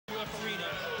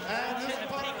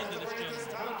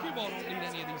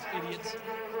idiots.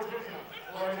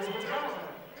 Ladies and gentlemen,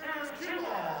 here's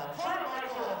Cueball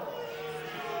Carmichael.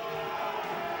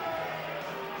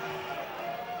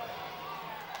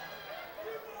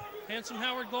 Handsome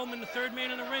Howard Goldman, the third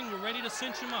man in the ring. We're ready to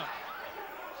cinch him up.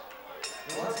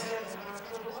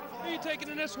 Who are you taking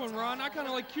in this one, Ron? I kind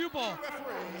of like Cueball.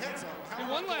 He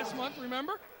won last month,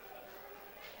 remember?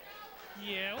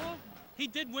 Yeah, well, he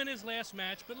did win his last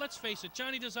match, but let's face it,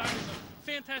 Johnny Desire is a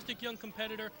fantastic young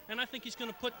competitor, and I think he's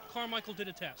going to put Carmichael to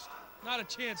the test. Not a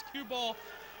chance. Cueball,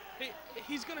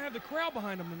 he's going to have the crowd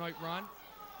behind him tonight, Ron.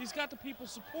 He's got the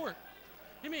people's support.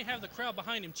 He may have the crowd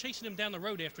behind him, chasing him down the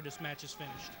road after this match is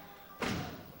finished.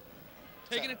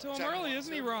 Taking it to him early,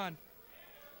 isn't he, Ron?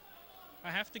 I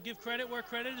have to give credit where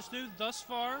credit is due. Thus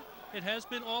far, it has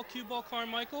been all Cueball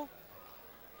Carmichael.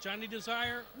 Johnny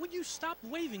Desire, would you stop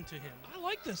waving to him? I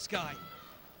like this guy.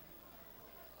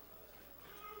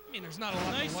 I mean, there's not a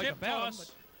lot nice to like hip about toss.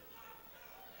 him.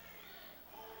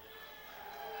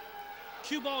 But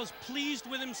Cueball is pleased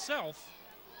with himself,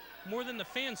 more than the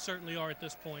fans certainly are at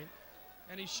this point.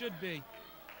 And he should be.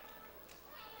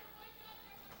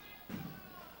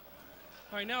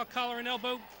 All right, now a collar and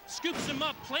elbow, scoops him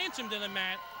up, plants him to the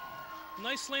mat.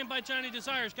 Nice slam by Johnny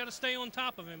Desire. He's got to stay on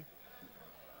top of him.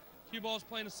 Cueball's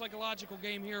playing a psychological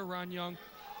game here, Ron Young.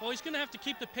 Well, he's going to have to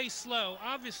keep the pace slow.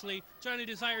 Obviously, Johnny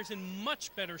Desire's in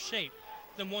much better shape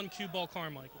than one Cueball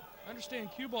Carmichael. I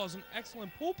understand Cueball is an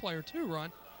excellent pool player too,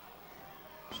 Ron.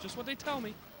 It's just what they tell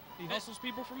me. He hustles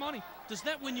people for money. Does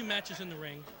that win you matches in the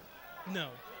ring? No,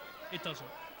 it doesn't.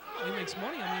 He makes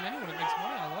money. I mean, anyone that makes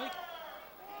money, I like.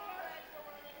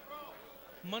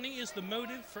 Money is the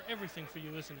motive for everything for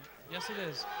you, isn't it? Yes, it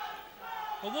is.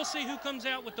 Well, we'll see who comes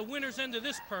out with the winner's end of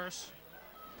this purse.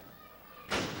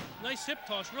 Nice hip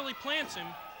toss, really plants him.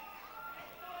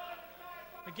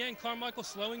 Again, Carmichael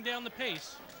slowing down the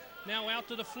pace. Now out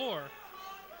to the floor.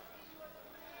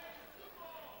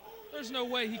 There's no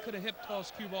way he could have hip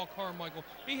tossed Cueball Carmichael.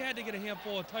 He had to get a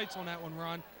handful of tights on that one,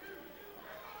 Ron.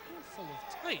 Handful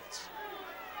of tights?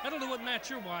 I don't know what match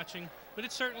you're watching, but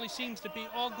it certainly seems to be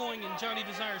all going in Johnny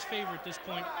Desire's favor at this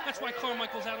point. That's why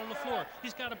Carmichael's out on the floor.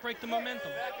 He's got to break the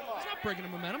momentum. He's not breaking the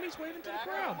momentum. He's waving to the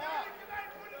crowd.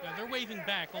 Yeah, they're waving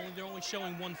back. They're only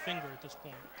showing one finger at this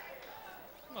point.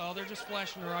 Well, they're just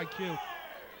flashing their IQ.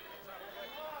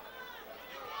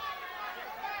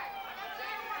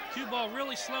 Cueball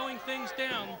really slowing things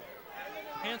down.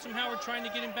 Handsome Howard trying to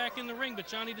get him back in the ring, but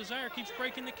Johnny Desire keeps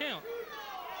breaking the count.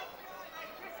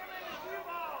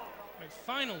 Right,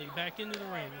 finally back into the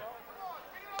ring.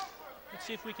 Let's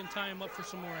see if we can tie him up for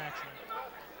some more action.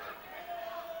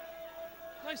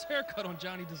 Nice haircut on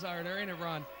Johnny Desire there, ain't it,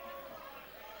 Ron?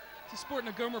 Is he sporting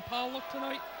a Gomer Pyle look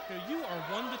tonight? Here, you are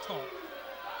one to talk.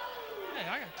 Hey,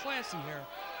 I got classy hair.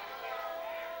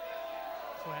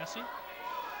 Classy?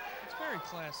 It's very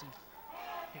classy.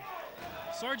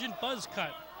 Sergeant Buzz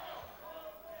cut.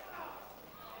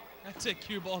 That's it,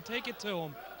 Cueball. Take it to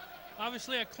him.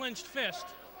 Obviously a clenched fist.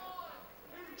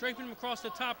 Draping him across the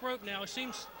top rope now. He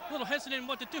seems a little hesitant in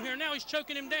what to do here. Now he's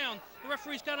choking him down. The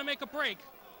referee's got to make a break.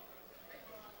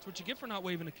 That's what you get for not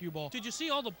waving a cue ball. Did you see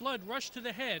all the blood rush to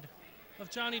the head of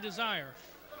Johnny Desire?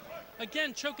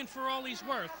 Again, choking for all he's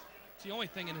worth. It's the only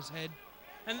thing in his head.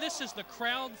 And this is the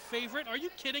crowd favorite? Are you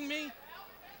kidding me?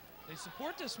 They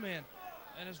support this man,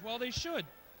 and as well they should.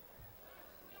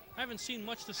 I haven't seen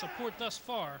much to support thus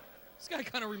far. This guy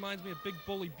kind of reminds me of Big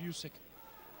Bully Busick.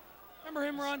 Remember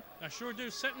him, Ron? I sure do,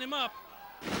 setting him up.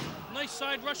 Nice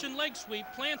side Russian leg sweep,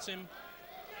 plants him.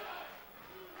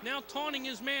 Now taunting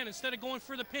his man instead of going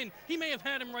for the pin. He may have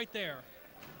had him right there.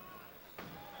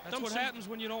 That's what happens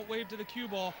when you don't wave to the cue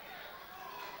ball.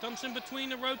 Dumps him between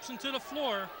the ropes and to the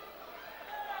floor.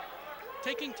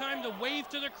 Taking time to wave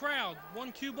to the crowd.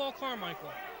 One Cueball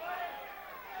Carmichael.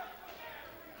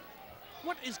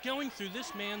 What is going through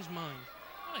this man's mind?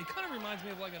 Oh, he kind of reminds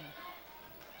me of like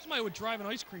somebody would drive an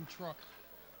ice cream truck.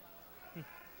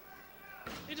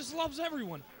 He just loves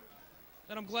everyone.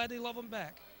 And I'm glad they love him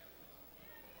back.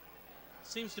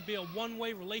 Seems to be a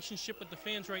one-way relationship with the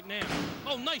fans right now.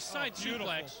 Oh, nice side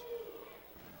suplex.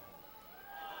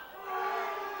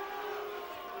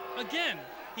 Again,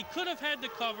 he could have had the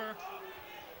cover.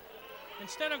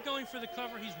 Instead of going for the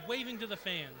cover, he's waving to the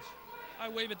fans. I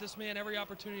wave at this man every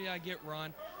opportunity I get,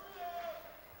 Ron.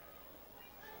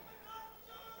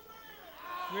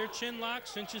 Rear chin lock,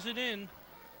 cinches it in.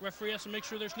 Referee has to make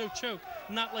sure there's no choke.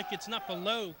 Not like it's not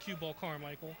below Cueball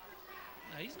Carmichael.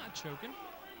 No, he's not choking.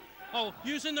 Oh,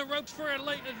 using the ropes for a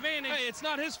late advantage. Hey, it's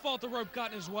not his fault the rope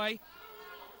got in his way.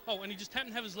 Oh, and he just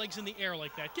happened to have his legs in the air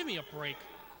like that. Give me a break.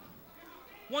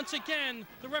 Once again,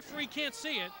 the referee can't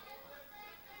see it.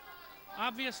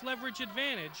 Obvious leverage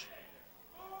advantage.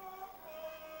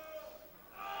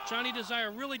 Johnny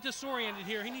Desire really disoriented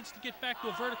here. He needs to get back to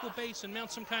a vertical base and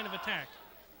mount some kind of attack.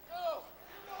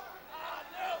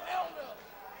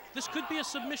 This could be a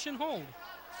submission hold.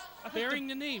 Burying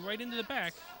the knee right into the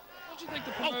back. Don't you think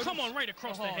the promoters... Oh, come on, right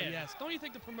across the head. Yes. Don't you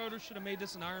think the promoters should have made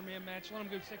this an Iron Man match? Let them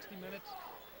go 60 minutes.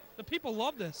 The people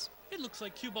love this. It looks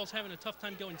like Cueball's having a tough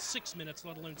time going 6 minutes,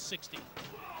 let alone 60.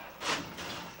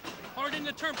 Hard in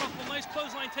the turnbuckle. Nice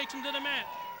clothesline takes him to the mat.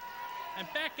 And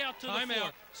back out to the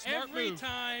floor. Smart move.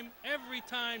 Every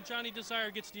time Johnny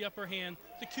Desire gets the upper hand,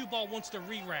 the Cueball wants to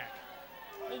re-rack.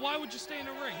 Well, why would you stay in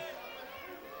the ring?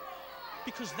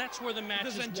 Because that's where the match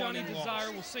is won and Because then Johnny lost.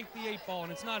 Desire will sink the 8-ball,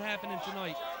 and it's not happening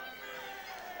tonight.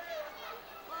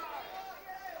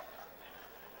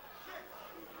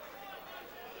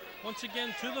 Once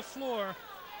again to the floor,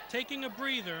 taking a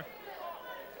breather.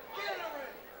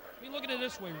 I mean, look at it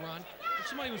this way, Ron. If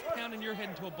somebody was pounding your head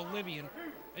into oblivion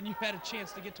and you had a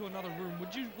chance to get to another room,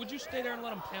 would you stay there and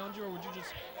let them pound you, or would you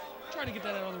just try to get to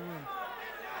that other room?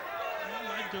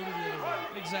 I'd go to the other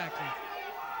room. Exactly.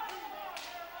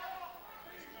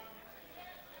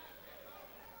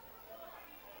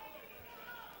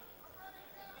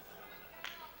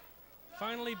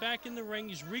 Finally back in the ring,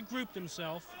 he's regrouped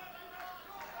himself.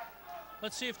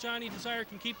 Let's see if Johnny Desire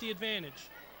can keep the advantage.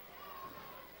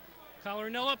 Collar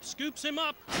nail up, scoops him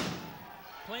up,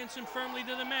 plants him firmly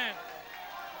to the mat.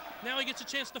 Now he gets a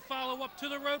chance to follow up to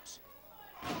the ropes.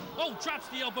 Oh, drops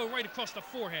the elbow right across the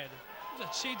forehead. Was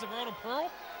that shades of Arnold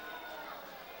Pearl?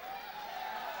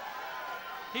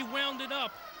 He wound it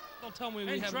up. Don't tell me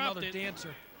we have another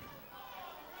dancer.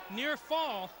 Near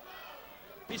fall.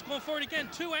 He's going for it again,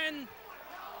 2 and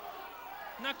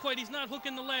not quite. He's not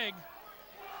hooking the leg.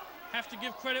 Have to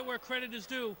give credit where credit is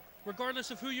due. Regardless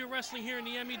of who you're wrestling here in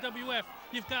the MEWF,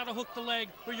 you've got to hook the leg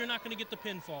or you're not going to get the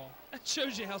pinfall. That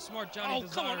shows you how smart Johnny Desire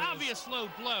is. Oh, come on, obvious low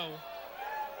blow.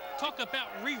 Talk about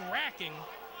re-racking.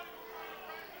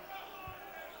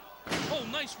 Oh,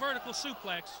 nice vertical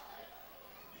suplex.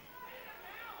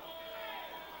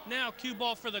 Now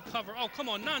Cueball for the cover. Oh, come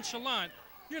on, nonchalant.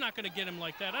 You're not going to get him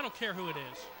like that. I don't care who it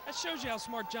is. That shows you how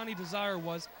smart Johnny Desire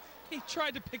was. He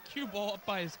tried to pick Cueball up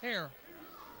by his hair.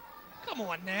 Come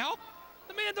on now.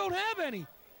 The man don't have any.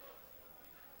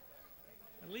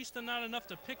 At least they're not enough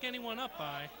to pick anyone up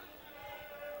by.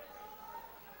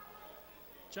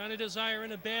 Johnny Desire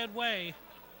in a bad way.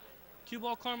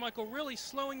 Cueball Carmichael really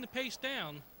slowing the pace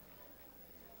down.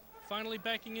 Finally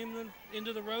backing him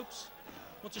into the ropes.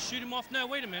 Wants to shoot him off. No,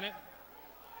 wait a minute.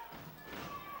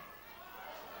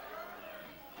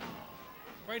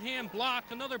 Right hand block,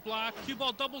 another block.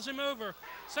 Cueball doubles him over.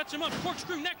 Sets him up.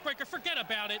 Corkscrew neckbreaker. Forget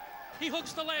about it. He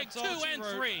hooks the leg. That's 2 and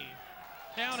 3.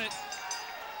 Count it.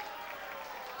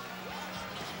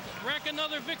 Rack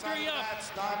another victory up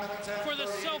for the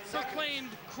self-proclaimed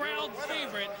crowd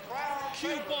favorite,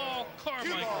 Cueball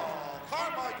Carmichael.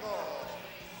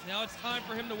 Now it's time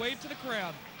for him to wave to the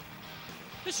crowd.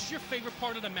 This is your favorite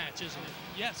part of the match, isn't it?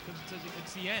 Yes, because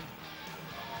it's the end.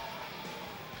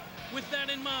 With that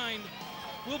in mind,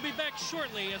 we'll be back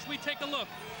shortly as we take a look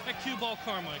at Cueball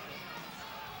Carmichael.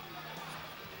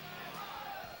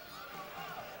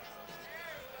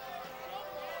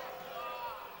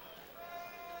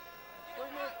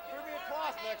 Bring me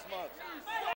across next month.